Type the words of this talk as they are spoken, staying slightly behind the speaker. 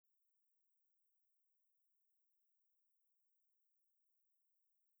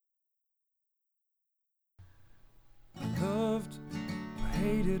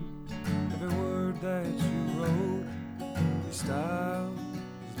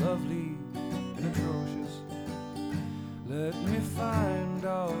lovely and atrocious. Let me find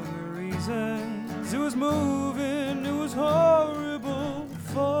all the reasons. It was moving, it was horrible.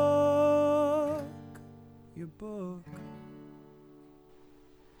 Fuck your book.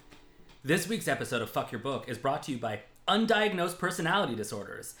 This week's episode of Fuck Your Book is brought to you by Undiagnosed Personality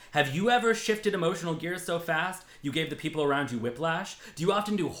Disorders. Have you ever shifted emotional gears so fast you gave the people around you whiplash? Do you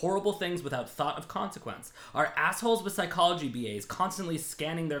often do horrible things without thought of consequence? Are assholes with psychology BAs constantly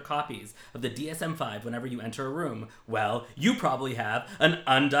scanning their copies of the DSM-5 whenever you enter a room? Well, you probably have an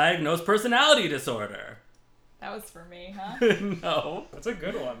undiagnosed personality disorder. That was for me, huh? No. That's a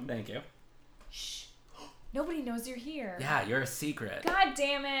good one. Thank you. Shh. Nobody knows you're here. Yeah, you're a secret. God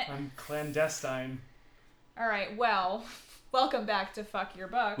damn it. I'm clandestine. Alright, well, welcome back to Fuck Your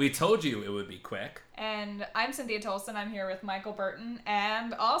Book. We told you it would be quick. And I'm Cynthia Tolson. I'm here with Michael Burton.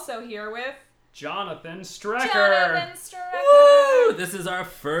 And also here with... Jonathan Strecker. Jonathan Strecker. Woo! This is our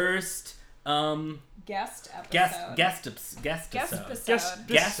first Guest episode. guest episode. Guest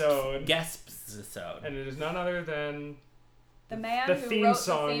episode. Guest episode. And it is none other than The man the who theme wrote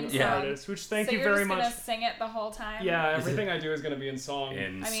song the theme song. artist, which thank so you you're very just much. gonna sing it the whole time? Yeah, everything I do is going to be in song.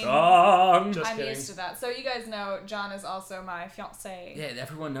 In I mean, song. Just I'm kidding. used to that. So you guys know John is also my fiancé. Yeah,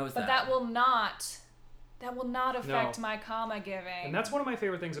 everyone knows But that. that will not affect my comma giving. And that's one of my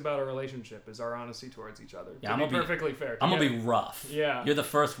favorite things about our relationship is our honesty towards each other. Yeah, to I'm be gonna be- perfectly fair. I'm gonna be rough. Yeah. You're the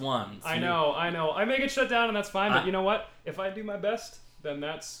first one. So I know. I may get shut down and that's fine, but I- you know what? If I do my best, then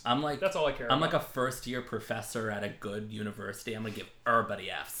that's I'm like all I care about. I'm like a first year professor at a good university. I'm gonna give everybody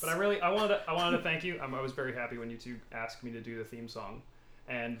F's. But I wanted to thank you. I was very happy when you two asked me to do the theme song,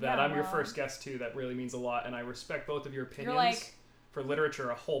 and that Yeah, I'm your well. first guest too. That really means a lot, and I respect both of your opinions. You're like- for literature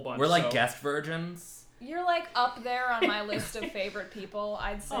a whole bunch. We're like so. guest virgins. You're like up there on my list of favorite people,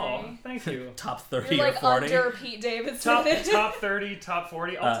 I'd say. Oh, thank you. Top 30 You're or like 40. under Pete Davidson. top 30, top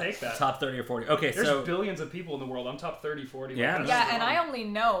 40. I'll take that. Top 30 or 40. Okay, There's so billions of people in the world. I'm top 30, 40. Yeah, Like, no. that's Yeah, and wrong. I only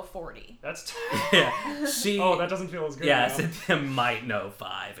know 40. That's. yeah, she. Oh, that doesn't feel as good. Yeah, now. Cynthia might know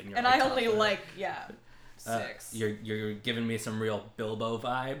 5, and you're. And like I top only 30. like, 6. You're giving me some real Bilbo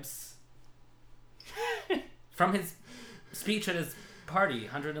vibes. From his speech at his party,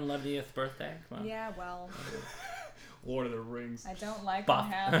 111th birthday. Come on. Yeah, well, Lord of the Rings. I don't like Buff.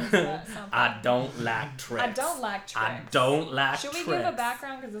 when happens that something. I don't like tricks. I don't like tricks. I don't like Should tricks. we give a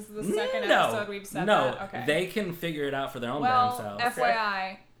background? Because this is the second no, episode we've said no, that. Okay. they can figure it out for their own well, damn selves.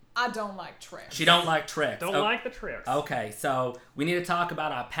 FYI, I don't like tricks. She don't like tricks. Don't Oh, like the tricks. Okay, so we need to talk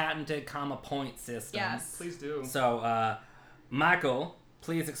about our patented comma point system. Yes. Please do. So, Michael,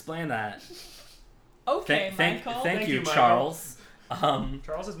 please explain that. Okay, Michael. Thank you, Michael. Charles.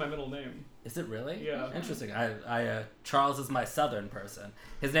 Charles is my middle name. Is it really? Yeah. Interesting. Charles is my southern person.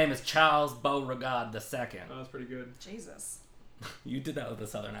 His name is Charles Beauregard II. Oh, that's pretty good. Jesus. You did that with a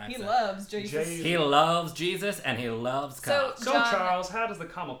southern accent. He loves Jesus. Jay- He loves Jesus and he loves So- cops. So, John- Charles, how does the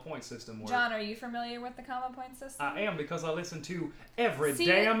comma point system work? John, are you familiar with the comma point system? I am because I listen to every See,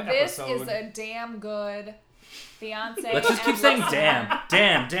 damn this episode. is a damn good fiance. Let's just keep saying damn.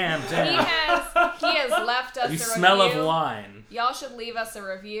 Damn. He has left us You a smell review. of wine. Y'all should leave us a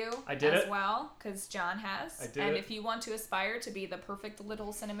review I did as it. well, because John has. I did and it. if you want to aspire to be the perfect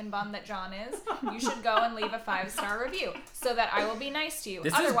little cinnamon bun that John is, you should go and leave a 5-star review so that I will be nice to you.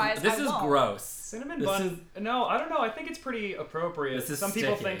 This Otherwise, is I won't. gross. Cinnamon This bun. No, I don't know. I think it's pretty appropriate. This is Some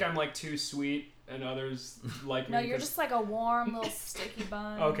people sticky. think I'm like too sweet, and others like No, me. you're 'cause- just like a warm little sticky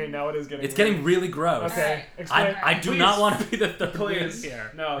bun. Okay, now it is getting. It's weird. getting really gross. Okay, Alright. explain. I do Please. not want to be the third Please. wheel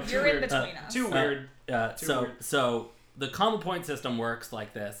here. No, too You're weird. in between us. Too weird. Too So weird. so the comma point system works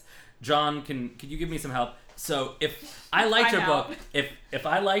like this. John, can you give me some help? So if I liked your I'm book, out. if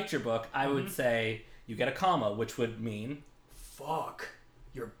I liked your book, I Mm-hmm. would say you get a comma, which would mean Fuck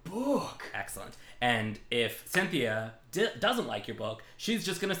your book. excellent. And if Cynthia doesn't like your book, she's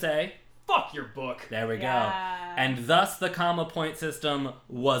just gonna say Fuck your book. there we Yeah. go. And thus the comma point system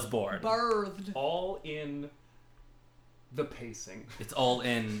was born. Birthed. All in the pacing. It's all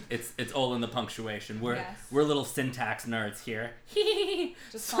in. It's all in the punctuation. Yes. We're little syntax nerds here.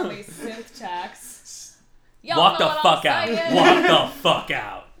 Just call me syntax. Y'all Walk know the what fuck I'm out. saying? Walk the fuck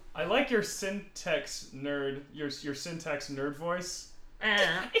out. I like your syntax nerd. Your syntax nerd voice. Eh.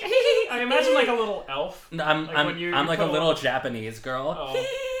 I imagine like a little elf. No, I'm Like I'm when you I'm like a put little Japanese girl.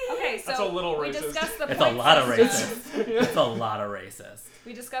 Oh. Okay, so That's a little we racist. discussed the It's point a lot of system. racist. It's a lot of racist.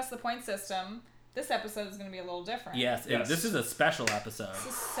 We discussed the point system. This episode is going to be a little different. Yes, Yes. this is a special episode. This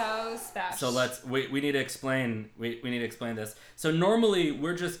is so special. So we need to explain we need to explain this. So normally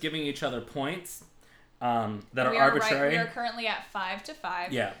we're just giving each other points, that are we arbitrary. We are currently at 5 to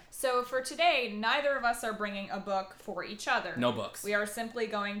 5. Yeah. So for today, neither of us are bringing a book for each other. No books. We are simply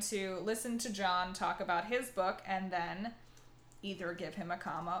going to listen to John talk about his book and then either give him a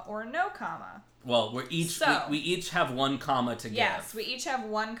comma or no comma. Well, we each have one comma to give. Yes, we each have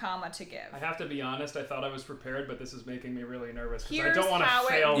one comma to give. I have to be honest, I thought I was prepared, but this is making me really nervous because I Here's don't want how to it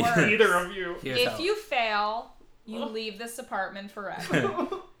fail works. either of you. If you fail, you leave this apartment forever.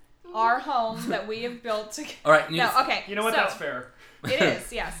 Our home that we have built together. All right. No, okay. You know what? So, That's fair. it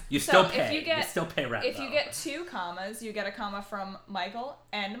is, yes. You still So pay. If you get, still pay rent. If though. you get 2 commas, you get a comma from Michael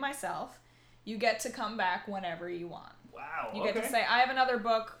and myself. You get to come back whenever you want. Wow. You get to say, I have another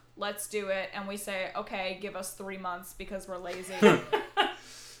book, let's do it. And we say, okay, give us 3 months because we're lazy.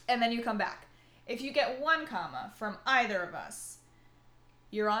 And then you come back. If you get 1 comma from either of us,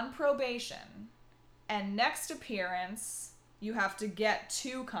 you're on probation. And next appearance, you have to get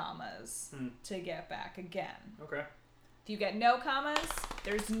 2 commas to get back again. Okay. If you get no commas,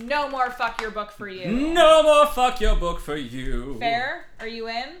 there's no more fuck your book for you. No more fuck your book for you. Fair? Are you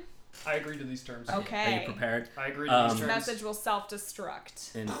in? I agree to these terms. Okay. Are you prepared? I agree to these This terms. message will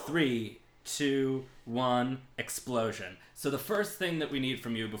self-destruct. In 3, 2, 1, explosion. So the first thing that we need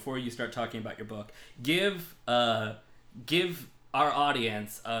from you before you start talking about your book, give our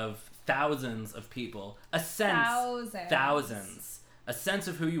audience of thousands of people a sense. Thousands. A sense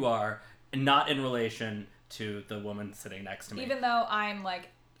of who you are, not in relation to the woman sitting next to me. Even though I'm like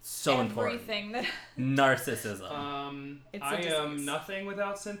so important. everything that Narcissism. It's a I disease. am nothing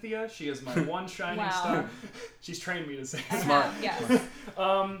without Cynthia. She is my one shining Wow. star. She's trained me to say I that. have, yes.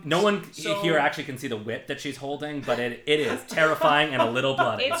 No one so- here actually can see the whip that she's holding, but it is terrifying and a little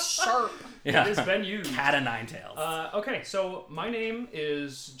bloody. It's sharp. Yeah. It has been used. Cat of 9 tails. Okay, so my name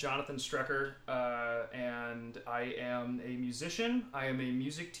is Jonathan Strecker, and I am a musician. I am a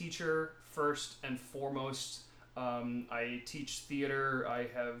music teacher first and foremost. I teach theater. I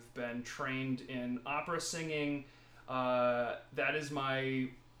have been trained in opera singing. That is my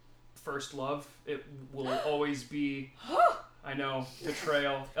first love. It will always be. I know,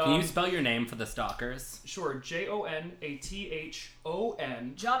 betrayal. Can you spell your name for the stalkers? Sure, Jonathon.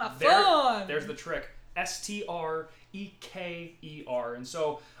 Jonathan! There's the trick. Streker. And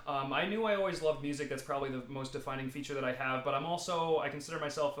so I knew I always loved music. That's probably the most defining feature that I have. But I consider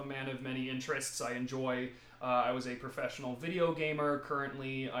myself a man of many interests. I enjoy. I was a professional video gamer.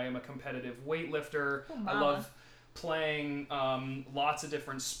 Currently, I am a competitive weightlifter. Oh, I mama. love playing lots of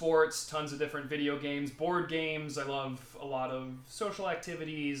different sports, tons of different video games, board games. I love a lot of social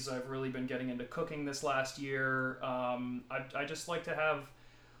activities. I've really been getting into cooking this last year. I just like to have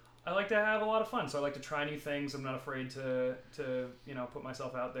a lot of fun. So I like to try new things. I'm not afraid to put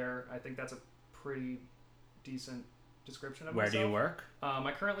myself out there. I think that's a pretty decent description of Where myself. do you work?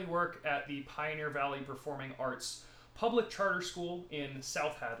 I currently work at the Pioneer Valley Performing Arts Public Charter School in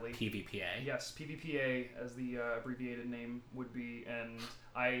South Hadley. PVPA. Yes, PVPA as the abbreviated name would be, and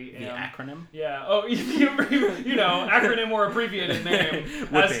I The am... acronym? Yeah, acronym or abbreviated name.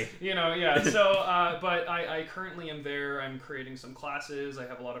 Would be. So, but I currently am there. I'm creating some classes. I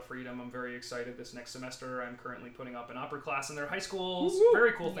have a lot of freedom. I'm very excited this next semester. I'm currently putting up an opera class in their high schools. Woo-hoo.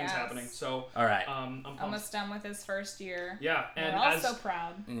 Very cool things Yes. happening. So, All right. I'm pumped. Almost done with his first year. Yeah, and We're all as... so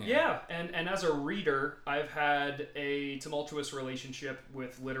proud. Yeah, and as a reader, I've had a tumultuous relationship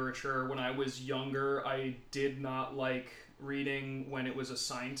with literature. When I was younger, I did not like reading when it was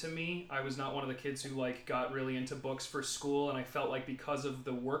assigned to me. I was not one of the kids who got really into books for school, and I felt like because of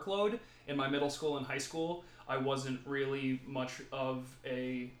the workload in my middle school and high school, I wasn't really much of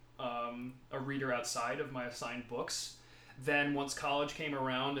a reader outside of my assigned books. Then once college came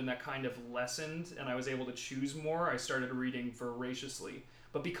around and that kind of lessened and I was able to choose more, I started reading voraciously.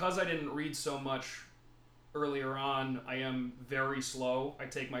 But because I didn't read so much earlier on, I am very slow. I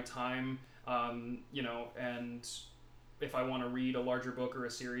take my time, and if I want to read a larger book or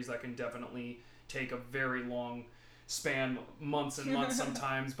a series, that can definitely take a very long span, months and months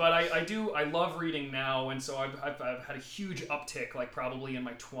sometimes. But I love reading now, and so I've had a huge uptick, probably in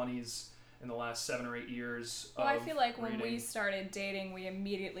my 20s in the last 7 or 8 years. Well, I feel like when reading. we started dating, we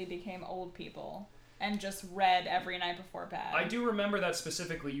immediately became old people and just read every night before bed. I do remember that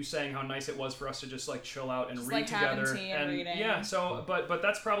specifically, you saying how nice it was for us to just chill out and Just, read having together. tea and reading. Yeah, so but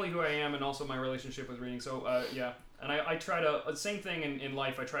that's probably who I am, and also my relationship with reading. So yeah, and I try to same thing in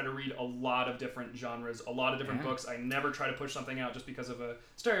life. I try to read a lot of different genres, a lot of different books. I never try to push something out just because of a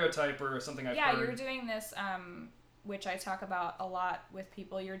stereotype or something I've heard. Yeah, you're doing this, which I talk about a lot with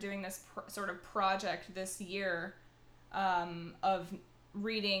people. You're doing this sort of project this year of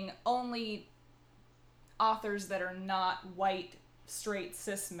reading only authors that are not white, straight,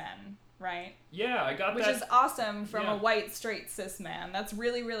 cis men, right? Yeah, I got Which that. is awesome from Yeah. a white, straight, cis man. That's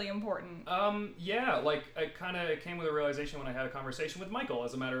really, really important. Yeah, like I kind of came with a realization when I had a conversation with Michael.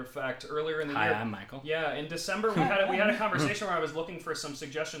 As a matter of fact, earlier in the Hi, year. I'm Michael. Yeah, in December we had a conversation where I was looking for some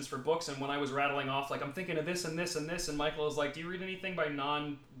suggestions for books, and when I was rattling off like I'm thinking of this and this and this, and Michael was like, "Do you read anything by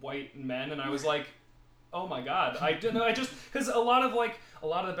non-white men?" And I was like, "Oh my god, I didn't know." I just because a lot of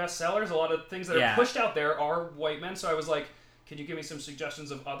the bestsellers, a lot of things that Yeah. are pushed out there are white men. So I was like, "Can you give me some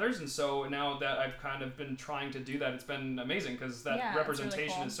suggestions of others?" And so now that I've kind of been trying to do that, it's been amazing because that Yeah, it's really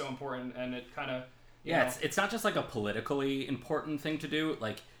representation cool. is so important, and it kind of Yeah, it's not just like a politically important thing to do.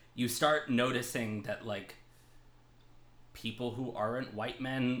 Like, you start noticing that, like, people who aren't white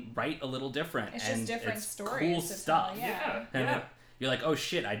men write a little different. It's and just different it's stories cool to tell, stuff. yeah. And you're like, oh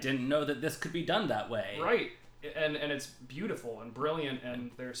shit, I didn't know that this could be done that way. Right. And it's beautiful and brilliant,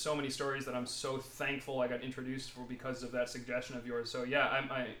 and there's so many stories that I'm so thankful I got introduced for because of that suggestion of yours. So yeah,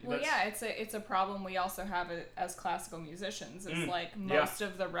 Well, that's, yeah, it's a problem we also have as classical musicians. It's like yeah. most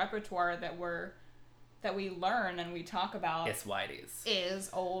of the repertoire that we learn and we talk about It's whiteies. is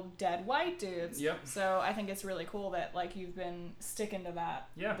old dead white dudes. Yep. So I think it's really cool that like you've been sticking to that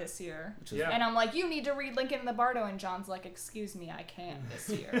Yeah. this year. Which is, Yeah. And I'm like, you need to read Lincoln and the Bardo, and John's like, excuse me, I can't this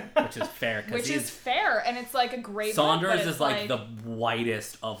year. which is fair, because Which is fair, and it's like a great Saunders book, but is it's like the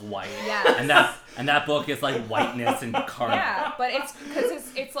whitest of white. Yes. And that book is like whiteness and karma. Yeah, but it's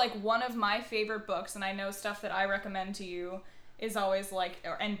because it's like one of my favorite books, and I know stuff that I recommend to you is always like,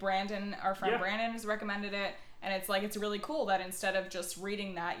 and Brandon, our friend Yeah. Brandon, has recommended it, and it's like it's really cool that instead of just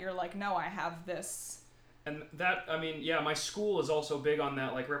reading that, you're like, no, I have this. and that I mean, yeah, my school is also big on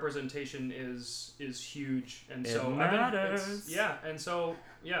that. Like representation is huge, and It so matters. and so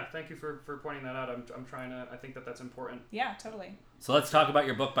yeah, thank you for pointing that out. I'm trying to. I think that's important. Yeah, totally. So let's talk about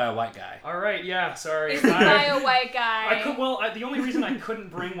your book by a white guy. All right, yeah, sorry. Is by a white guy. The only reason I couldn't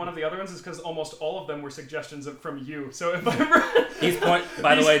bring one of the other ones is because almost all of them were suggestions from you. So if I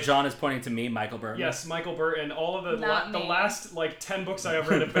By the way, John is pointing to me, Michael Burton. yes, Michael Burton, all of the Not the me. last like 10 books I ever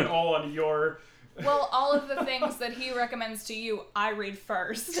read have been all on your. Well, all of the things that he recommends to you, I read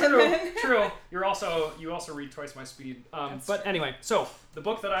first. True. You also read twice my speed. That's But true. anyway, so the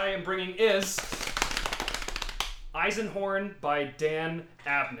book that I am bringing is Eisenhorn by Dan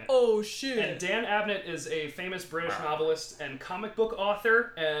Abnett. Oh shit. And Dan Abnett is a famous British novelist and comic book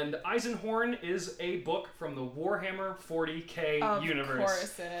author, and Eisenhorn is a book from the Warhammer 40k Of universe.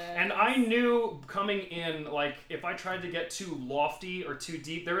 course it is. And I knew coming in, like, if I tried to get too lofty or too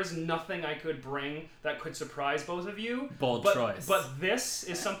deep, there is nothing I could bring that could surprise both of you. Bold but, choice. But this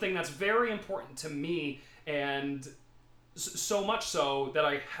is something that's very important to me, and so much so that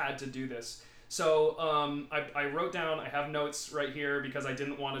I had to do this. So I wrote down, I have notes right here because I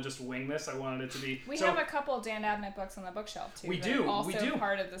didn't want to just wing this. I wanted it to be... We so, have a couple of Dan Abnett books on the bookshelf too. We that do, are Also we do.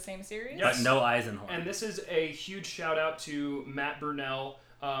 part of the same series. Yes. But no Eisenhorn. And this is a huge shout out to Matt Burnell,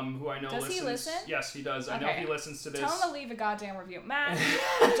 who I know Does listens. he listen? Yes, he does. I know Okay. he listens to this. Tell him to leave a goddamn review, Matt.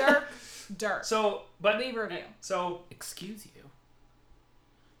 Dirk. So, but Leave a review. So, Excuse you.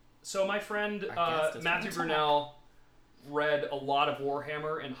 so my friend Our guest is Matthew from Burnell read a lot of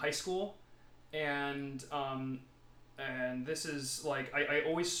Warhammer in high school, and this is like I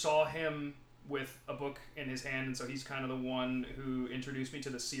always saw him with a book in his hand, and so he's kind of the one who introduced me to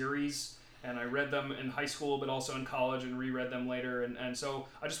the series. And I read them in high school, but also in college, and reread them later. And so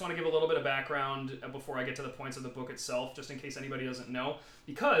I just want to give a little bit of background before I get to the points of the book itself, just in case anybody doesn't know.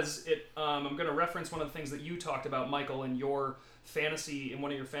 Because I'm going to reference one of the things that you talked about, Michael, in your fantasy, in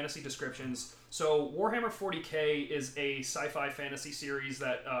one of your fantasy descriptions. So Warhammer 40k is a sci-fi fantasy series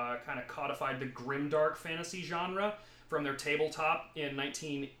that kind of codified the grimdark fantasy genre from their tabletop in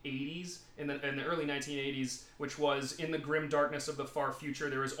 1980s, in the early 1980s, which was in the grim darkness of the far future,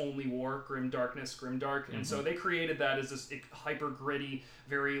 there is only war, grim darkness, grimdark. And so they created that as this hyper gritty,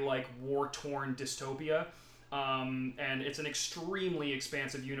 very like war-torn dystopia. And it's an extremely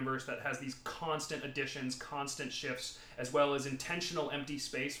expansive universe that has these constant additions, constant shifts, as well as intentional empty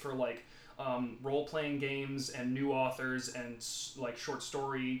space for like role-playing games and new authors and like short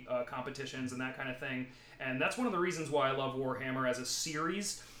story competitions and that kind of thing. And that's one of the reasons why I love Warhammer as a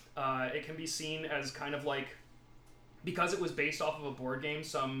series. It can be seen as kind of like, because it was based off of a board game,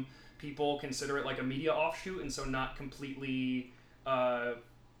 some people consider it like a media offshoot, and so not completely, what's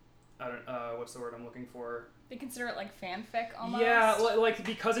the word I'm looking for? They consider it like fanfic almost. Yeah, like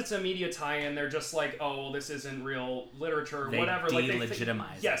because it's a media tie-in, they're just like, oh, well, this isn't real literature, or They whatever.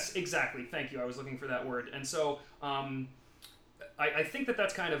 delegitimize it. Yes, exactly. Thank you. I was looking for that word. And so, I think that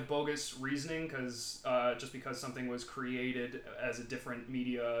that's kind of bogus reasoning, because just because something was created as a different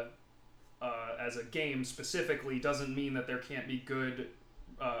media, as a game specifically, doesn't mean that there can't be good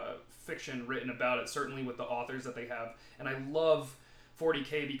fiction written about it, certainly with the authors that they have. And I love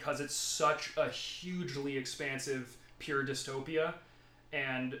 40K because it's such a hugely expansive pure dystopia,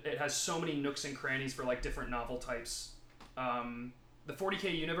 and it has so many nooks and crannies for like different novel types. The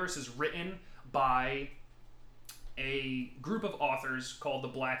 40K universe is written by a group of authors called the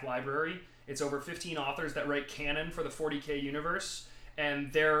Black Library. It's over 15 authors that write canon for the 40K universe,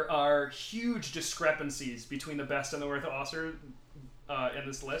 and there are huge discrepancies between the best and the worst author in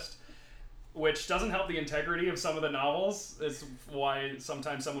this list, which doesn't help the integrity of some of the novels. It's why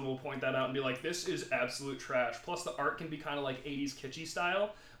sometimes someone will point that out and be like, this is absolute trash. Plus the art can be kind of like 80s kitschy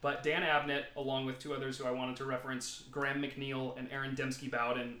style. But Dan Abnett, along with two others who I wanted to reference, Graham McNeil and Aaron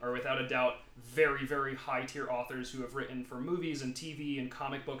Dembski-Bowden, are without a doubt very, very high-tier authors who have written for movies and TV and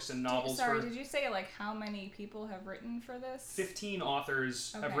comic books and novels. Did you say like how many people have written for this? 15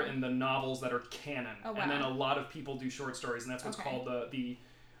 authors have written the novels that are canon. Oh, wow. And then a lot of people do short stories, and that's what's called the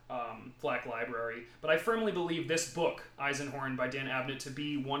Black Library. But I firmly believe this book, Eisenhorn by Dan Abnett, to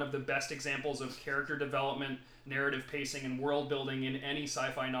be one of the best examples of character development, narrative pacing, and world building in any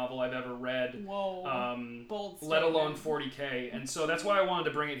sci-fi novel I've ever read. Whoa. Bold statement. Let alone 40K. And so that's why I wanted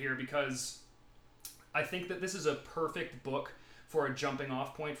to bring it here, because I think that this is a perfect book for a jumping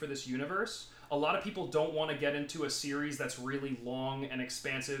off point for this universe. A lot of people don't want to get into a series that's really long and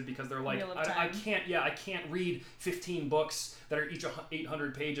expansive because they're like, I can't read 15 books that are each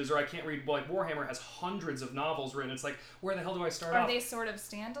 800 pages, or I can't read, like, Warhammer has hundreds of novels written. It's like, where the hell do I start off? Are they sort of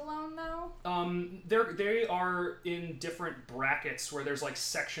standalone, though? They are in different brackets where there's, like,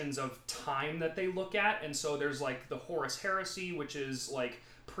 sections of time that they look at, and so there's, like, the Horus Heresy, which is, like,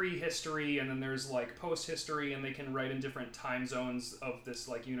 prehistory, and then there's like post-history, and they can write in different time zones of this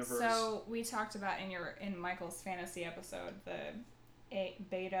like universe. So we talked about in Michael's fantasy episode the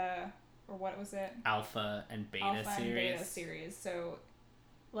beta, or what was it? Alpha and Beta series. So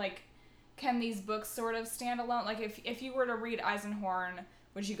like, can these books sort of stand alone? Like if you were to read Eisenhorn,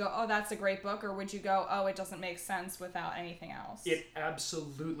 would you go, oh, that's a great book, or would you go, oh, it doesn't make sense without anything else? It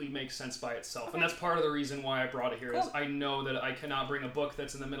absolutely makes sense by itself. And that's part of the reason why I brought it here, is I know that I cannot bring a book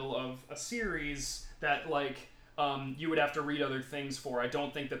that's in the middle of a series that, like, you would have to read other things for. I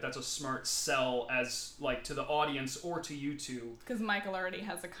don't think that that's a smart sell as, like, to the audience or to you two. Because Michael already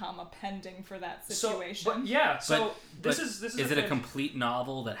has a comma pending for that situation. This is it a complete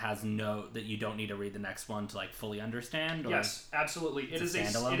novel that has that you don't need to read the next one to, like, fully understand? Or yes, absolutely. It is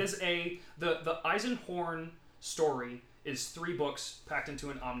the Eisenhorn story is 3 books packed into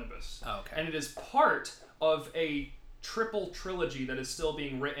an omnibus. Oh, okay. And it is part of a triple trilogy that is still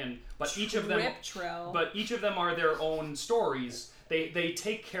being written, but each of them are their own stories. They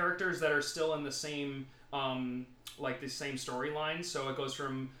take characters that are still in the same the same storyline. So it goes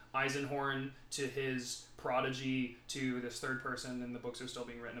from Eisenhorn to his prodigy to this third person, and the books are still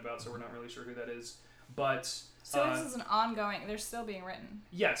being written about, so we're not really sure who that is. But so this is an ongoing. They're still being written.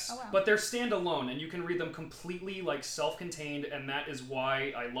 Yes, oh, wow. But they're standalone, and you can read them completely like self-contained, and that is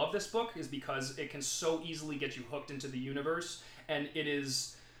why I love this book, is because it can so easily get you hooked into the universe, and it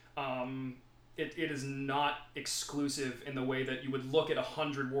is it is not exclusive in the way that you would look at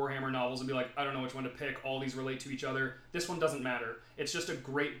 100 Warhammer novels and be like, I don't know which one to pick. All these relate to each other. This one doesn't matter. It's just a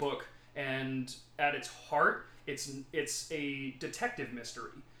great book, and at its heart, it's a detective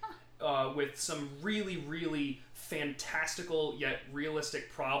mystery. With some really, really fantastical yet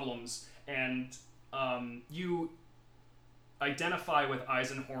realistic problems, and you identify with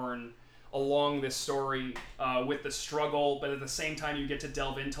Eisenhorn along this story with the struggle, but at the same time you get to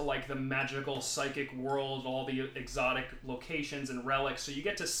delve into like the magical psychic world, all the exotic locations and relics, so you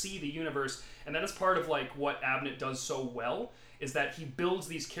get to see the universe, and that is part of like what Abnett does so well, is that he builds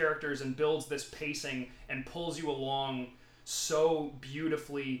these characters and builds this pacing and pulls you along so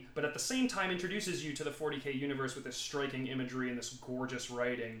beautifully, but at the same time introduces you to the 40K universe with this striking imagery and this gorgeous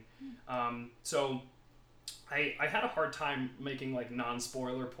writing. So I had a hard time making like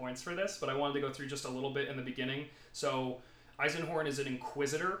non-spoiler points for this, but I wanted to go through just a little bit in the beginning. So Eisenhorn is an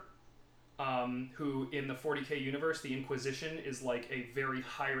inquisitor who, in the 40K universe, the Inquisition is like a very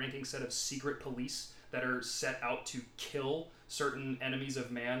high-ranking set of secret police that are set out to kill certain enemies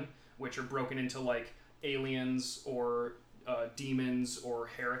of man, which are broken into like aliens or demons or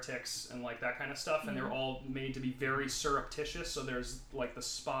heretics and like that kind of stuff, and they're all made to be very surreptitious, so there's like the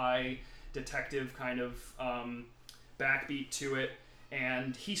spy detective kind of backbeat to it,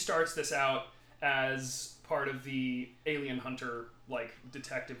 and he starts this out as part of the alien hunter like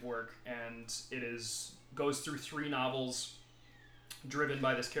detective work, and goes through 3 novels driven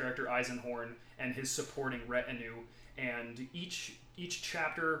by this character Eisenhorn and his supporting retinue, and each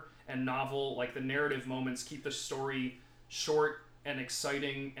chapter and novel, like the narrative moments, keep the story short and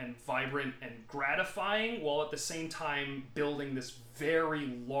exciting and vibrant and gratifying, while at the same time building this very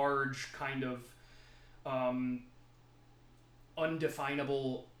large kind of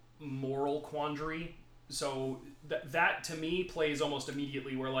undefinable moral quandary. So that to me plays almost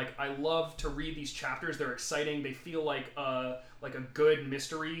immediately, where like I love to read these chapters. They're exciting. They feel like a good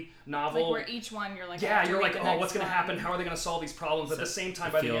mystery novel. Like where each one you're like, yeah, you're read like, the oh, next what's gonna one. happen? How are they gonna solve these problems? At the same time,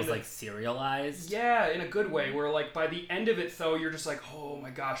 It by the feels end, like serialized. yeah, in a good way. Where like by the end of it, though, you're just like, oh my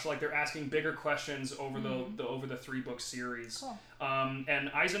gosh, like they're asking bigger questions over the 3-book series. Cool. And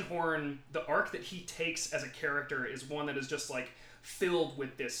Eisenhorn, the arc that he takes as a character is one that is just like filled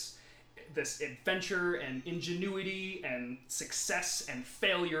with this adventure and ingenuity and success and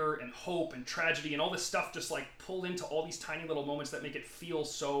failure and hope and tragedy and all this stuff just like pulled into all these tiny little moments that make it feel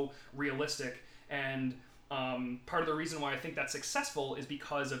so realistic. And part of the reason why I think that's successful is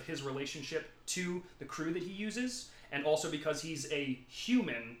because of his relationship to the crew that he uses, and also because he's a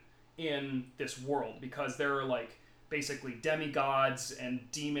human in this world, because there are like basically demigods and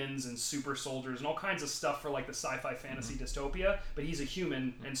demons and super soldiers and all kinds of stuff for like the sci-fi fantasy dystopia, but he's a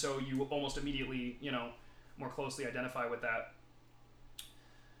human, and so you almost immediately, more closely identify with that.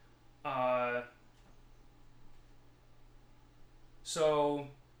 So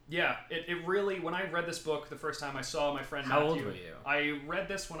yeah, it really, when I read this book the first time, I saw my friend Matthew. How old were you? I read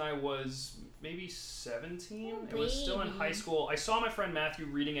this when I was maybe 17. Oh, It was still in baby. high school. I saw my friend Matthew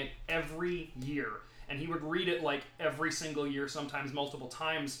reading it every year, and he would read it like every single year, sometimes multiple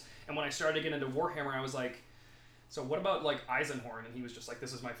times. And when I started to get into Warhammer, I was like, so what about like Eisenhorn? And he was just like,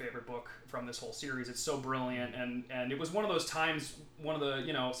 this is my favorite book from this whole series. It's so brilliant. And it was one of those times,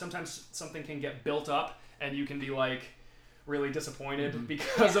 sometimes something can get built up and you can be like really disappointed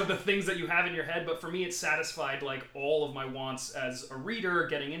because of the things that you have in your head. But for me, it satisfied like all of my wants as a reader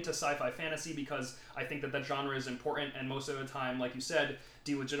getting into sci-fi fantasy, because I think that genre is important, and most of the time, like you said,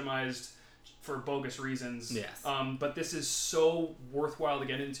 delegitimized for bogus reasons. Yes. But this is so worthwhile to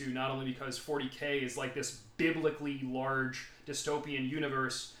get into, not only because 40K is like this biblically large dystopian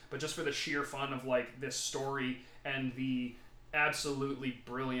universe, but just for the sheer fun of like this story and the absolutely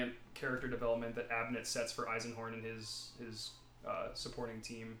brilliant character development that Abnett sets for Eisenhorn and his supporting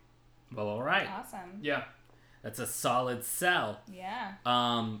team. Well, all right. Awesome. Yeah. That's a solid sell. Yeah.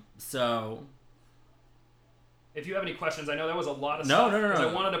 So If you have any questions, I know that was a lot of No, stuff. no. 'Cause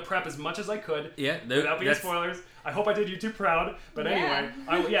I wanted to prep as much as I could yeah, without being spoilers. I hope I did you too proud. But Yeah.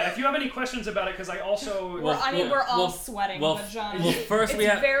 anyway, if you have any questions about it, because I also... We're all sweating, but John, well, first it's we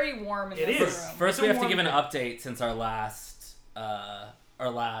have very warm in It this is. room. First, It's we a have to warm give an day. update since our last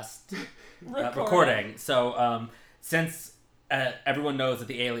recording. So, since everyone knows that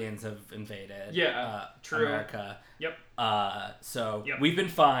the aliens have invaded, true. America. Yep. So Yep. we've been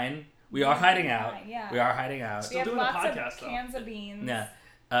fine. We are hiding out. fine, yeah. We are hiding out. We Still have doing the lots podcast, of though. cans of beans.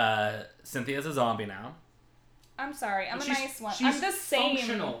 Yeah. Cynthia's a zombie now. I'm sorry. I'm But a she's- nice one. she's I'm the same.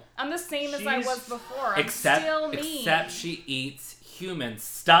 functional. I'm the same as I She's- was before. I'm Except still me. except she eats humans.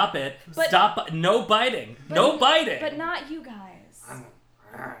 Stop it. But- Stop. No biting. No biting. But not you guys.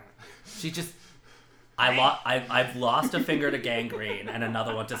 She just. I've lost a finger to gangrene and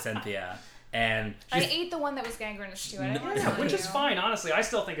another one to Cynthia, and I she's, ate the one that was gangrenous too. I didn't No. want to Yeah, tell which you. is fine, honestly. I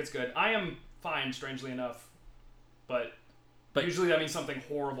still think it's good. I am fine, strangely enough. But usually that means something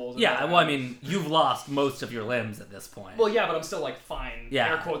horrible. yeah. Well, I mean, you've lost most of your limbs at this point. Well, yeah, but I'm still, like, fine. Yeah.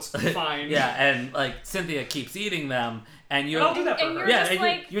 Air quotes, fine. Yeah, and like Cynthia keeps eating them, and you. And I'll do that for And her. you're Yeah, just and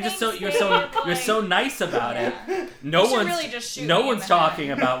like, you're just "Thanks, you're babe," so nice about Yeah. it. No You should one's really just shoot no me in one's the talking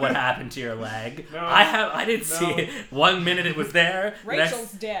head. about what happened to your leg. No. I didn't see it. 1 minute it was there. the next-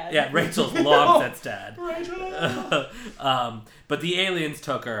 Rachel's dead. Yeah, Rachel's long since dead. Rachel! But the aliens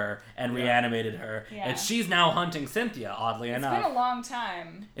took her and reanimated her, Yeah. and she's now hunting Cynthia. Oddly It's enough, been a long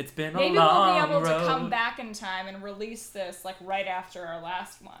time. it's been Maybe a long we'll be able road. to come back in time and release this like right after our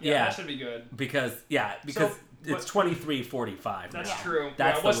last one. Yeah. That should be good. because it's 23:45. That's now. true.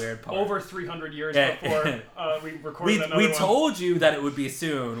 That's it the was weird part. over 300 years Yeah. before we recorded another We one. told you that it would be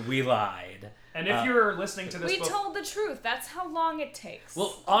soon. We lied. And if you're listening to this We book... told the truth. That's how long it takes.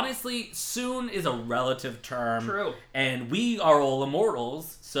 Well, honestly, soon is a relative term. True. And we are all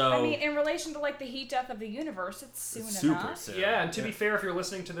immortals, so I mean, in relation to like the heat death of the universe, it's soon super enough. soon. Yeah, and to be fair, if you're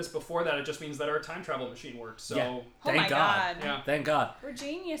listening to this before that, it just means that our time travel machine works. So, Yeah. Oh Thank my God. god. yeah. Thank God. We're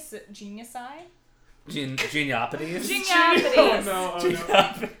genius-eye? Geniopathies. Geniopathies. Oh no,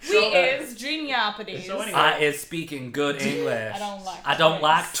 oh no. We is geniopathies. So anyway- I is speaking good English. I don't like I don't tricks.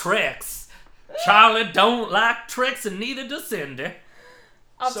 like tricks. Charlie don't like tricks, and neither does Cindy.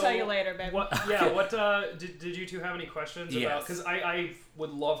 I'll So, tell you later, baby. What? Yeah. What? Did you two have any questions about? Yes. Because I would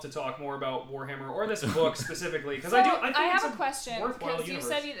love to talk more about Warhammer or this book specifically. Because So, I think have it's a question worthwhile because you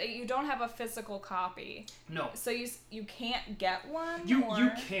universe. said you don't have a physical copy, No. so you can't get one. You or?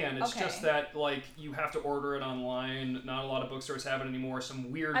 can. It's Okay. just that like you have to order it online. Not a lot of bookstores have it anymore.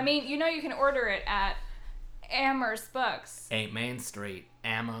 Some weird. I mean, you can order it at Amherst Books. 8 Main Street,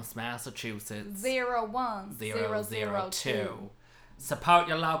 Amherst, Massachusetts. 01002. Support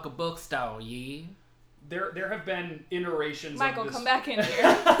your local bookstore, ye. there have been iterations. Michael, of this. come back in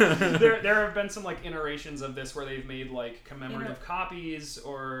here. there have been some like iterations of this where they've made like commemorative copies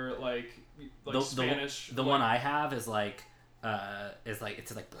or like Spanish. The one I have is like it's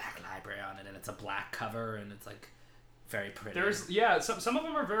like Black Library on it, and it's a black cover, and it's like very pretty. Some of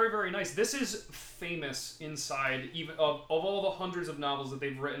them are very, very nice. This is famous inside even of all the hundreds of novels that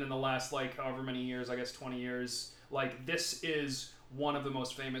they've written in the last like however many years, I guess 20 years. Like this is one of the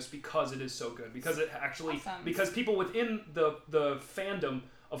most famous because it is so good. Because it actually Awesome. because people within the fandom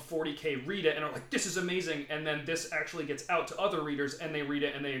of 40K read it and are like, this is amazing, and then this actually gets out to other readers and they read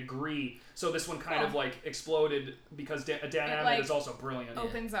it and they agree. So this one kind of like exploded because Dan Abnett like, is also brilliant.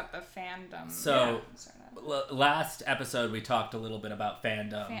 Opens up the fandom. So Sort of. last episode we talked a little bit about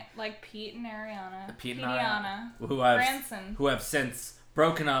fandom. Like Pete and Ariana. Pete and Ariana. Ariana, who have since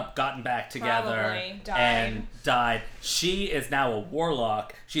broken up, gotten back together, Probably died. and died. She is now a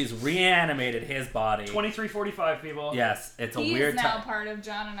warlock. She's reanimated his body. 2345 people. Yes, it's a He's weird now time. part of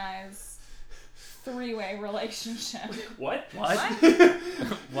John and I's three-way relationship. What? What?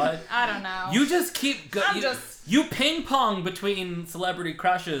 What? I don't know. You just keep I'm just- you ping pong between celebrity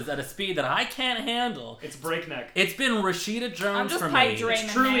crushes at a speed that I can't handle. It's breakneck. It's been Rashida I'm Jones just for pipe me dreaming,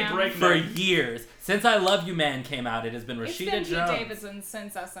 truly man. break- for years. Since I Love You Man came out, it has been It's Rashida been Pete Jones. Davidson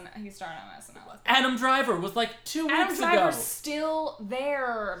since SNL. He started on SNL. Adam Driver was like 2 Adam weeks Driver's ago. still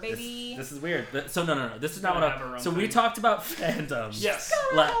there, baby. This is weird. So no. This is not what Gotta have her I. own So we thing. talked about fandom. Yes.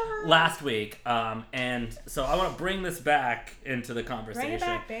 Last week, and so I want to bring this back into the conversation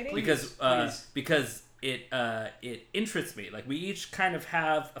back, baby. because Please. because it interests me. Like we each kind of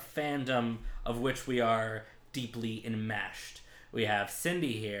have a fandom of which we are deeply enmeshed. We have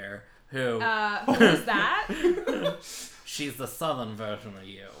Cindy here, who Who's that? she's the southern version of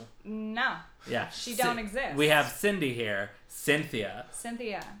you. No. Yeah, She don't exist. We have Cindy here, Cynthia.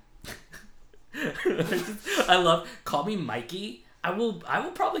 Cynthia. I love. Call me Mikey. I will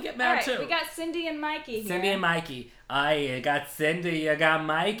probably get All mad right, too. we got Cindy and Mikey here. Cindy and Mikey. I got Cindy. I got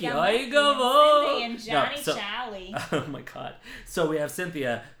Mikey. Yeah, I Mikey go. and Cindy and Johnny No, so- Charlie. Oh my god. So we have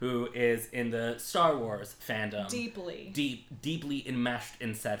Cynthia, who is in the Star Wars fandom. Deeply. Deeply enmeshed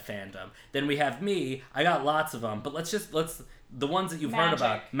in said fandom. Then we have me. I got lots of them, but let's the ones that you've heard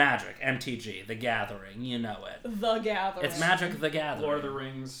about. Magic, MTG, The Gathering, you know it. The Gathering. It's Magic the Gathering. Lord of the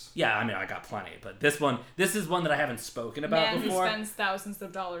Rings. Yeah, I mean, I got plenty, but this is one that I haven't spoken about Man before. who spends thousands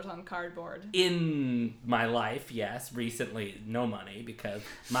of dollars on cardboard. In my life, yes. Recently, no money because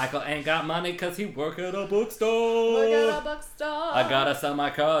Michael ain't got money because he work at a bookstore. Look at a bookstore. I gotta sell my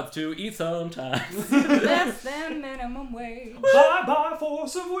cards to eat sometimes. Less than minimum wage. By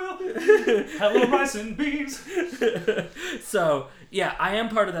force of will. Hello, rice and beans. So yeah, I am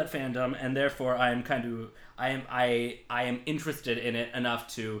part of that fandom, and therefore I am interested in it enough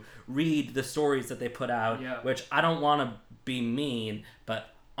to read the stories that they put out, Yeah. which I don't want to be mean, but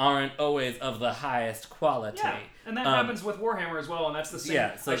aren't always of the highest quality. Yeah, and that happens with Warhammer as well, and that's the same.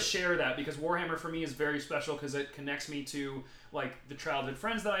 Yeah, so- I share that because Warhammer for me is very special because it connects me to like the childhood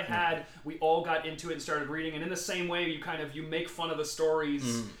friends that I had. We all got into it and started reading, and in the same way, you make fun of the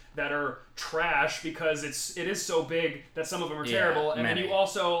stories that are trash because it is so big that some of them are Yeah, terrible, and many. then you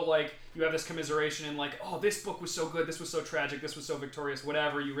also like you have this commiseration and like, oh, this book was so good, this was so tragic, this was so victorious,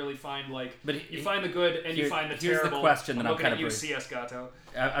 whatever. You really find like But you find the good and you here- find the here's the terrible. question that I'm looking kind at of you, bring- CS Gato.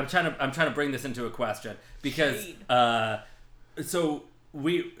 I'm trying to bring this into a question because Shade. so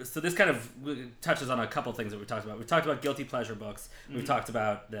this kind of touches on a couple things that we talked about. We've talked about guilty pleasure books. We've talked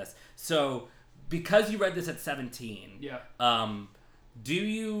about this. So because you read this at 17, Yeah. do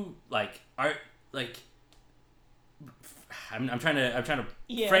you I'm trying to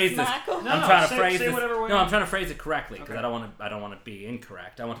Yes, phrase this. Michael? No, I'm trying to say- phrase say this. whatever way No, you- I'm trying to phrase it correctly because Okay. I don't want to be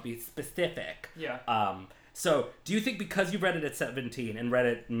incorrect. I want to be specific. Yeah. So, do you think because you read it at 17 and read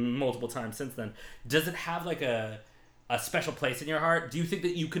it multiple times since then, does it have like a special place in your heart? Do you think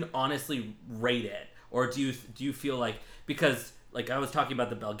that you can honestly rate it, or do you feel like because like I was talking about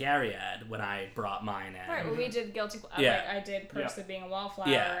the Belgariad when I brought mine in? Right, well, we did Guilty Yeah. Like, I did Perks of Being a Wallflower,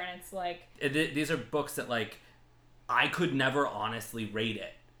 Yeah. and it's like... These are books that like I could never honestly rate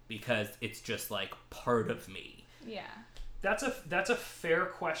it because it's just like part of me. Yeah. That's a fair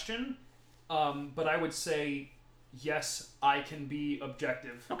question, but I would say yes, I can be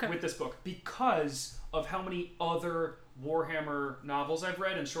objective with this book because of how many other Warhammer novels I've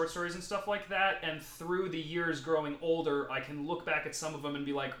read and short stories and stuff like that, and through the years growing older, I can look back at some of them and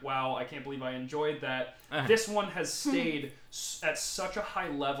be like, wow, I can't believe I enjoyed that. This one has stayed at such a high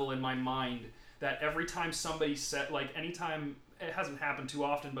level in my mind that every time somebody said, like, anytime, it hasn't happened too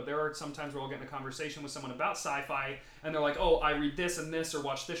often, but there are some times where I'll get in a conversation with someone about sci-fi, and they're like, oh, I read this and this, or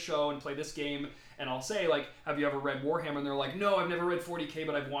watch this show and play this game, and I'll say, like, have you ever read Warhammer? And they're like, no, I've never read 40K,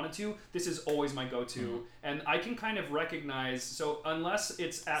 but I've wanted to. This is always my go-to. And I can kind of recognize, so unless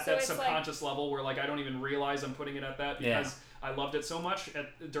it's at that subconscious level where, like, I don't even realize I'm putting it at that because I loved it so much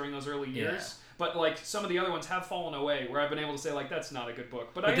during those early years. But, like, some of the other ones have fallen away where I've been able to say, like, that's not a good book.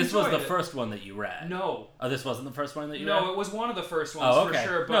 But I this was the it. first one that you read. No. Oh, this wasn't the first one that you read? No, it was one of the first ones for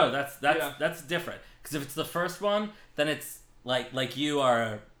sure. But no, that's different. Because if it's the first one, then it's like you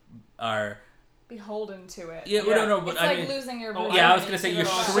are beholden to it. Yeah, no, but it's I like mean, losing your virginity. I was gonna say you're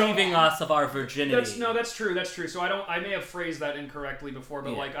shrieking us of our virginity. That's true. So I may have phrased that incorrectly before,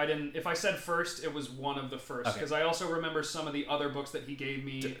 but like I didn't. If I said first, it was one of the first because I also remember some of the other books that he gave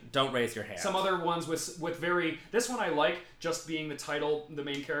me. Don't raise your hand. Some other ones with very. This one I like just being the title, the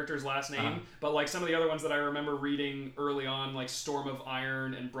main character's last name, but like some of the other ones that I remember reading early on, like Storm of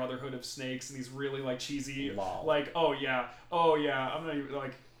Iron and Brotherhood of Snakes, and these really like cheesy, like oh yeah, I'm not even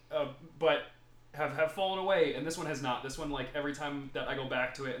like, but. Have fallen away, and this one has not. This one, like, every time that I go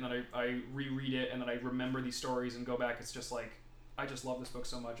back to it and then I reread it and then I remember these stories and go back, it's just like, I just love this book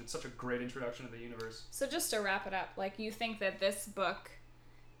so much. It's such a great introduction to the universe. So just to wrap it up, like, you think that this book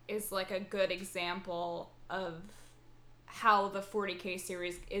is, like, a good example of how the 40K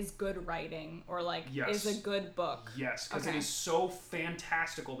series is good writing, or, like, is a good book? Yes, because it is so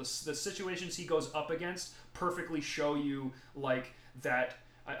fantastical. The situations he goes up against perfectly show you, like, that...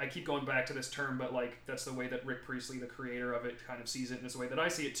 I keep going back to this term, but like that's the way that Rick Priestley, the creator of it, kind of sees it, and it's the way that I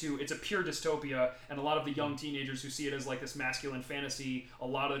see it too. It's a pure dystopia, and a lot of the young teenagers who see it as like this masculine fantasy, a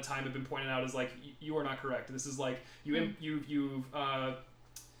lot of the time have been pointed out as like, you are not correct. This is like you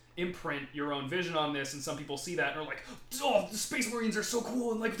imprint your own vision on this, and some people see that and are like, oh, the Space Marines are so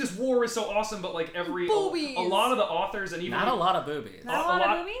cool, and like this war is so awesome, but like a lot of the authors, and even not a lot of boobies. Not a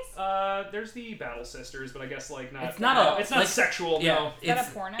lot of boobies? There's the Battle Sisters, but I guess like not. It's not it's not like, sexual. Yeah, no. Is that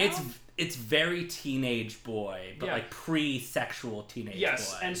a porno? It's very teenage boy, but like pre-sexual teenage boy.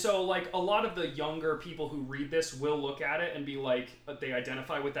 Yes, and so like a lot of the younger people who read this will look at it and be like, they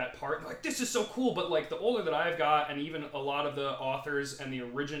identify with that part. And like, this is so cool. But like the older that I've got, and even a lot of the authors and the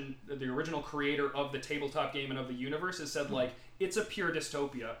original creator of the tabletop game and of the universe has said like, it's a pure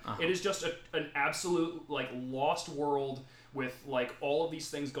dystopia. It is just an absolute like lost world with like all of these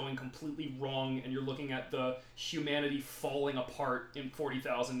things going completely wrong, and you're looking at the humanity falling apart in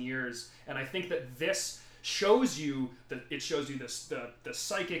 40,000 years. And I think that this shows you this the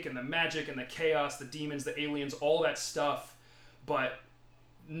psychic and the magic and the chaos, the demons, the aliens, all that stuff, but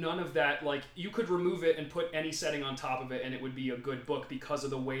none of that, like, you could remove it and put any setting on top of it and it would be a good book because of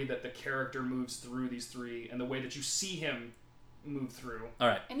the way that the character moves through these three and the way that you see him move through. All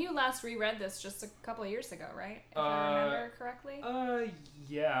right. And you last reread this just a couple of years ago, right? If I remember correctly.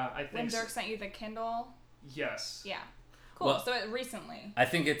 Yeah, I think. When Dirk sent you the Kindle. Yes. Yeah. Cool. Well, so recently. I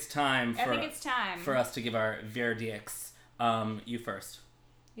think it's time for us to give our verdicts. You first.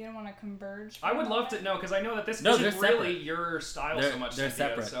 You don't want to converge? I would love to know, because I know that this isn't really your style so much. They're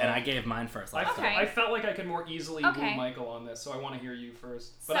Cynthia, separate, so and I gave mine first. I felt like I could more easily woo Michael on this, so I want to hear you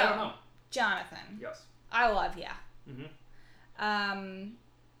first. But I don't know. Jonathan. Yes. I love ya. Mm-hmm.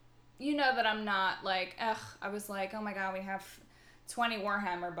 You know that I'm not like, I was like, oh my god, we have 20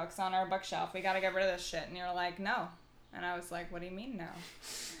 Warhammer books on our bookshelf. We gotta get rid of this shit. And you're like, no. And I was like, what do you mean no?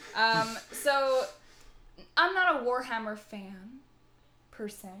 So I'm not a Warhammer fan, per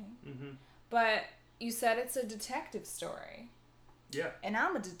se. Mm-hmm. But you said it's a detective story. Yeah. And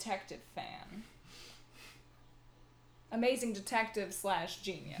I'm a detective fan. Amazing detective /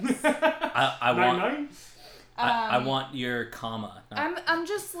 genius. I want your comma. No. I'm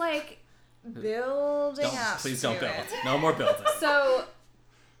just like building up. Please don't to build. it. No more building. So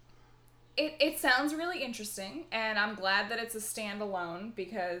it sounds really interesting, and I'm glad that it's a standalone,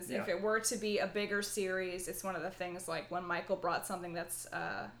 because if it were to be a bigger series, it's one of the things like when Michael brought something that's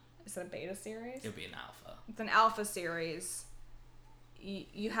is it a beta series? It would be an alpha. It's an alpha series.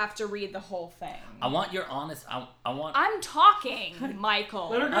 You have to read the whole thing. I want your honest. I'm talking, Michael.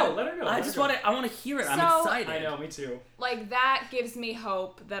 Let her go. I want to hear it. So, I'm excited. I know. Me too. Like, that gives me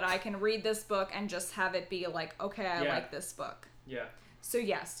hope that I can read this book and just have it be like, okay, I like this book. Yeah. So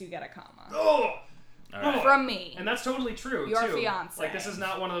yes, you get a comma. Oh. All right. from me. And that's totally true, Your too. fiancé. Like, this is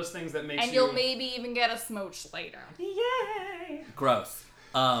not one of those things that makes And you... you'll maybe even get a smooch later. Yay! Gross.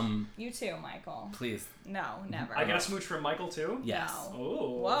 You too, Michael. Please. No, never. I get a smooch from Michael, too? Yes. No.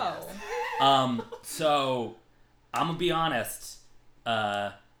 Oh. Whoa. So I'm gonna be honest.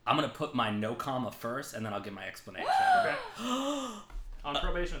 I'm gonna put my no comma first, and then I'll give my explanation. Okay. On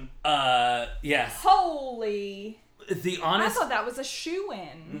probation. Yes. Holy. The I honest. thought that was a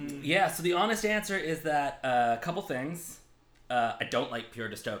shoe-in. Yeah. So the honest answer is that a couple things. I don't like pure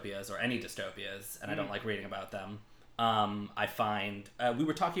dystopias or any dystopias, and I don't like reading about them. I find we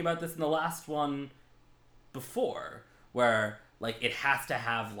were talking about this in the last one before, where like it has to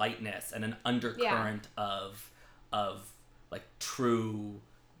have lightness and an undercurrent of like true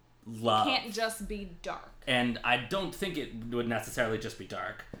love. Can't just be dark. And I don't think it would necessarily just be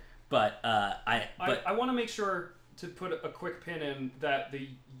dark, but I want to make sure to put a quick pin in that the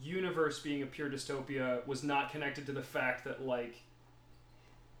universe being a pure dystopia was not connected to the fact that, like,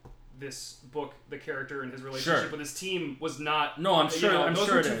 this book, the character and his relationship with his team was not... No, I'm sure. I'm those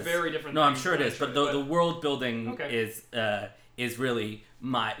sure were it two is. very different No, I'm things, sure it is. But the world building Okay. is really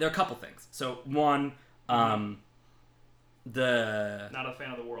my. There are a couple things. So one, the Not a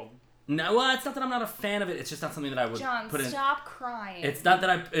fan of the world. no, well, it's not that I'm not a fan of it. It's just not something that I would John, put in. stop crying. It's not that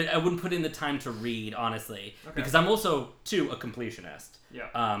I wouldn't put in the time to read, honestly, Okay. because I'm also too a completionist.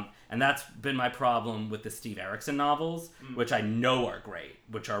 Yeah. And that's been my problem with the Steve Erickson novels, which I know are great,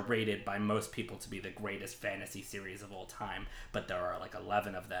 which are rated by most people to be the greatest fantasy series of all time. But there are like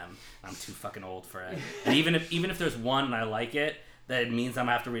 11 of them. I'm too fucking old for it. And even if there's one and I like it, that means I'm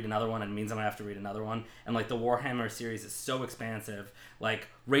gonna have to read another one, and it means I'm gonna have to read another one. And like the Warhammer series is so expansive. Like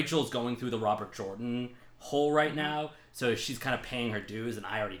Rachel's going through the Robert Jordan hole right now, so she's kind of paying her dues, and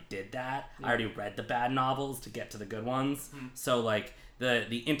I already did that. I already read the bad novels to get to the good ones. So like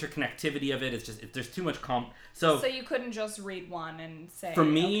the interconnectivity of it is just there's too much So you couldn't just read one and say... for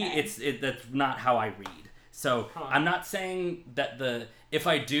me, okay. that's not how I read. So I'm not saying that if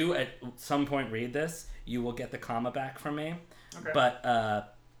I do at some point read this, you will get the comma back from me. Okay.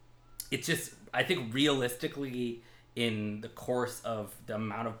 But it's just, I think realistically, in the course of the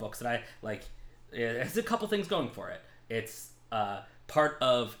amount of books that I like, it has a couple things going for it. It's part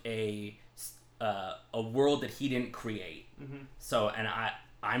of a world that he didn't create. So, and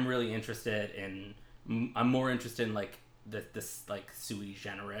I'm really interested in. I'm more interested in like this like sui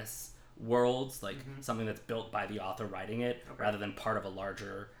generis worlds, like something that's built by the author writing it, rather than part of a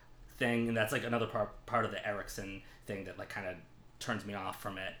larger thing. And that's like another part of the Erickson thing that like kind of turns me off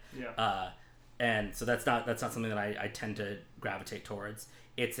from it. Yeah. And so that's not something that I tend to gravitate towards.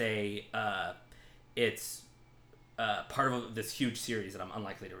 It's part of this huge series that I'm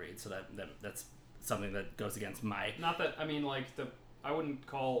unlikely to read. So that's something that goes against my. Not that, I mean, like, I wouldn't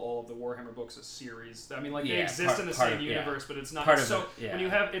call all of the Warhammer books a series. I mean, like, they Yeah, exist part- in the part same of- yeah. universe, but it's not. Part of so it, yeah. when you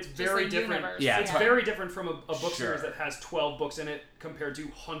have, it's very a different. universe, Yeah, It's yeah. very different from a book Sure. series that has 12 books in it compared to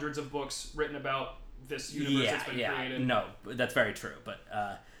hundreds of books written about this universe that's been created. No, that's very true. But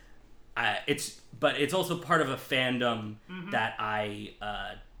it's also part of a fandom that I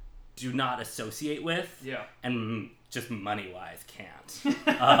do not associate with. Yeah. And just money-wise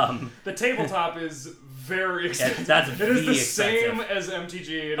can't. The tabletop is very expensive. that's it is the expensive. same as MTG.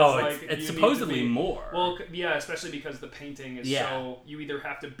 It is It's you it's need supposedly to be, more. Well, yeah, especially because the painting is Yeah. so. You either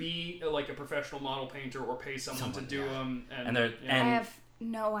have to be like a professional model painter or pay someone to do them. And they're- yeah. and- I have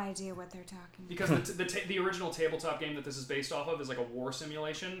no idea what they're talking about. because the original tabletop game that this is based off of is like a war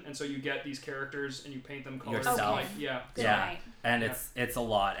simulation, and so you get these characters and you paint them colors. Yourself. Like, yeah. Good yeah, night. and it's a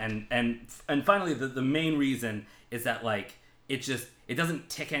lot, and finally the main reason is that like it doesn't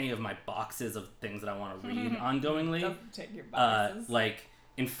tick any of my boxes of things that I want to read ongoingly. Doesn't tick your boxes. Like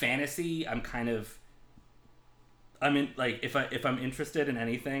in fantasy, I'm in like if I'm interested in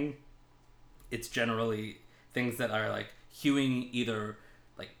anything, it's generally things that are like hewing either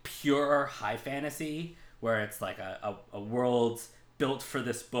like pure high fantasy where it's like a world built for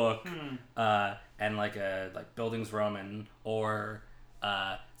this book and like buildings Roman, or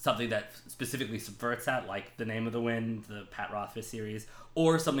something that specifically subverts that, like The Name of the Wind, the Pat Rothfuss series,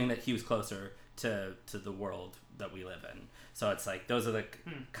 or something that hews closer to the world that we live in. So it's like those are the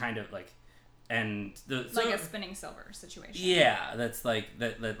kind of like, and like a Spinning Silver situation. yeah, that's like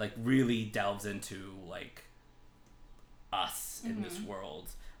that like really delves into like us in this world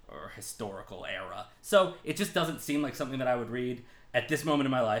or historical era. So it just doesn't seem like something that I would read at this moment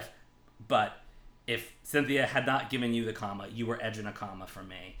in my life, but if Cynthia had not given you the comma, you were edging a comma from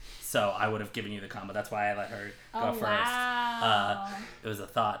me. So I would have given you the comma. That's why I let her go first. Wow. It was a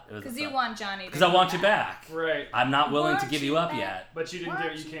thought. Because you want Johnny to Because I want you back. Right. I'm not willing to Want give you you up back. yet. But you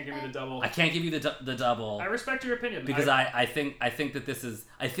can't give me the double. I can't give you the double. I respect your opinion. Because I think that this is,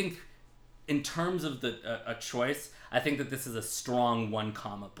 I think in terms of a choice, I think that this is a strong 1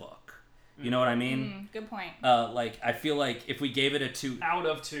 comma book. You know what I mean? Good point. Like I feel like if we gave it a 2 out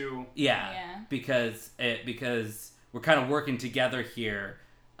of 2. Yeah. because we're kind of working together here.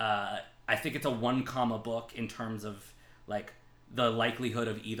 I think it's a 1 comma book in terms of like the likelihood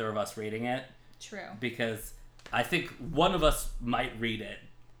of either of us reading it. True. Because I think one of us might read it.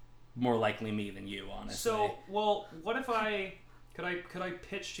 More likely me than you, honestly. So, well, what if could I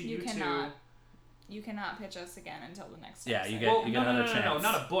pitch to you cannot. two? You cannot pitch us again until the next Yeah, episode. you get another chance. No,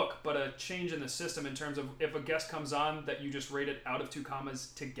 not a book, but a change in the system in terms of if a guest comes on that you just rate it out of 2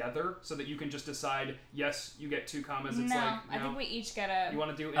 commas together, so that you can just decide, yes, you get 2 commas. It's I think we each get a. You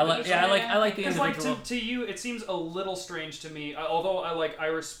want to do? I like the Because individual. to you, it seems a little strange to me. Although I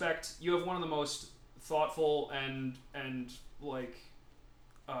respect you have one of the most thoughtful and like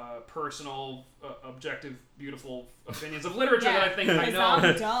personal, objective, beautiful opinions of literature that I think I know.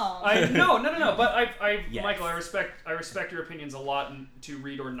 I'm dumb. No. But Yes. Michael, I respect your opinions a lot to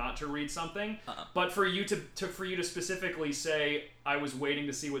read or not to read something. But for you to specifically say, I was waiting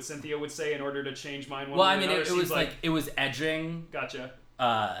to see what Cynthia would say in order to change mine. Well, I mean, another, it was like it was edging. Gotcha.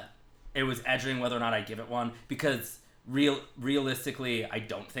 It was edging whether or not I give it 1 because realistically, I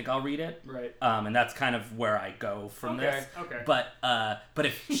don't think I'll read it. Right. And that's kind of where I go from this. Okay. But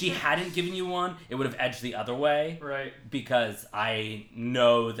if she hadn't given you 1, it would have edged the other way. Right. Because I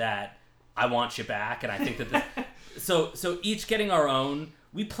know that I want you back, and I think that this. so each getting our own,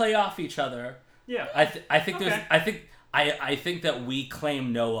 we play off each other. Yeah. I think Okay. there's I think that we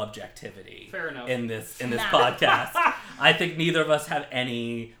claim no objectivity. Fair enough. In this podcast. I think neither of us have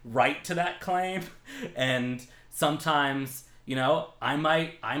any right to that claim, and sometimes, you know, I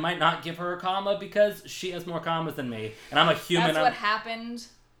might not give her a comma because she has more commas than me, and I'm a human. That's what happened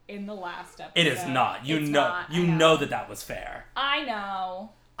in the last episode. It is not. You know that was fair. I know.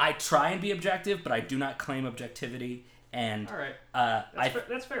 I try and be objective, but I do not claim objectivity. And all right,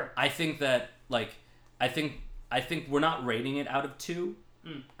 that's fair. I think that I think we're not rating it out of 2.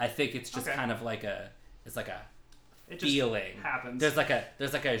 I think it's just kind of like a feeling. Just happens. There's like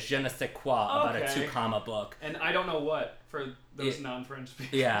a je ne sais quoi about a 2 comma book. And I don't know what for those non-French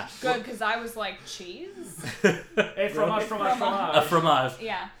speakers. Yeah. Good, because I was like, cheese? Hey, fromage. A fromage.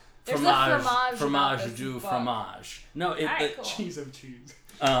 Yeah. There's a fromage Fromage du book. fromage. No, Alright, cool. Cheese of cheese.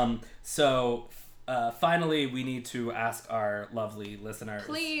 So finally, we need to ask our lovely listeners.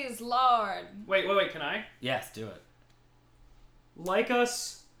 Please, Lord. Wait, can I? Yes, do it. Like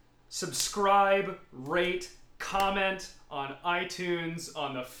us, subscribe, rate, comment on iTunes,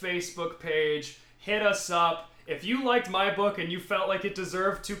 on the Facebook page, hit us up. If you liked my book and you felt like it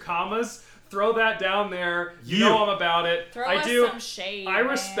deserved 2 commas, throw that down there. You know I'm about it. Throw I us do. some shade, I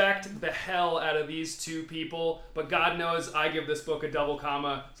respect man. the hell out of these 2 people, but God knows I give this book a double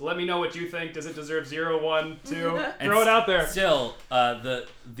comma. So let me know what you think. Does it deserve 0, 1, 2? Throw it out there. Still,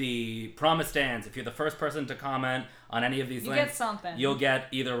 the promise stands. If you're the first person to comment on any of these You links, get something. you'll get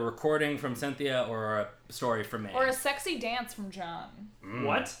either a recording from Cynthia or a story from me. Or a sexy dance from John.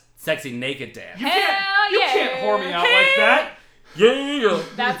 What? Sexy naked dance. You can't whore me out like that. Yeah.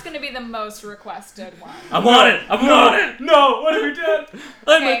 That's going to be the most requested one. I want it. No, what have you done?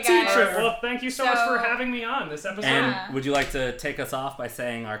 I'm Okay, a teacher. guys. Well, thank you so much for having me on this episode. And Yeah. would you like to take us off by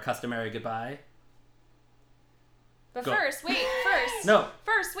saying our customary goodbye? But Go. first. No.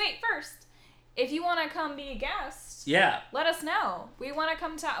 First. If you want to come be a guest, Yeah. let us know. We want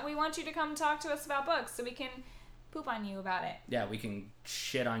you to come talk to us about books so we can poop on you about it. Yeah, we can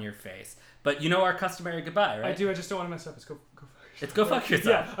shit on your face. But you know our customary goodbye, right? I do. I just don't want to mess up. Let's go fuck yourself. It's go fuck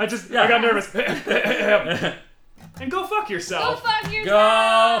yourself. Yeah, I got nervous. And go fuck yourself. Go fuck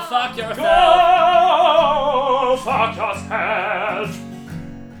yourself! Go fuck yourself. Go fuck yourself.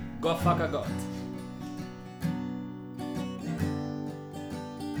 Go fuck a goat.